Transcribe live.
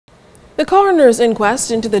The coroner's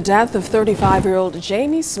inquest into the death of 35-year-old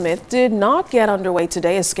Jamie Smith did not get underway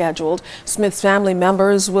today as scheduled. Smith's family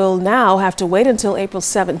members will now have to wait until April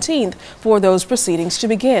 17th for those proceedings to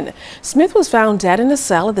begin. Smith was found dead in a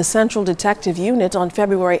cell at the Central Detective Unit on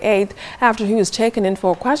February 8th after he was taken in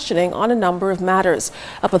for questioning on a number of matters.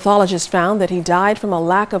 A pathologist found that he died from a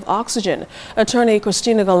lack of oxygen. Attorney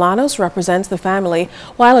Christina Galanos represents the family,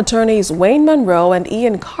 while attorneys Wayne Monroe and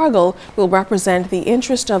Ian Cargill will represent the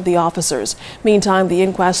interest of the officers. Meantime, the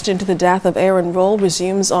inquest into the death of Aaron Roll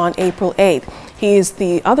resumes on April 8th. He is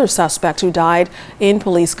the other suspect who died in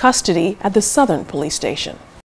police custody at the Southern Police Station.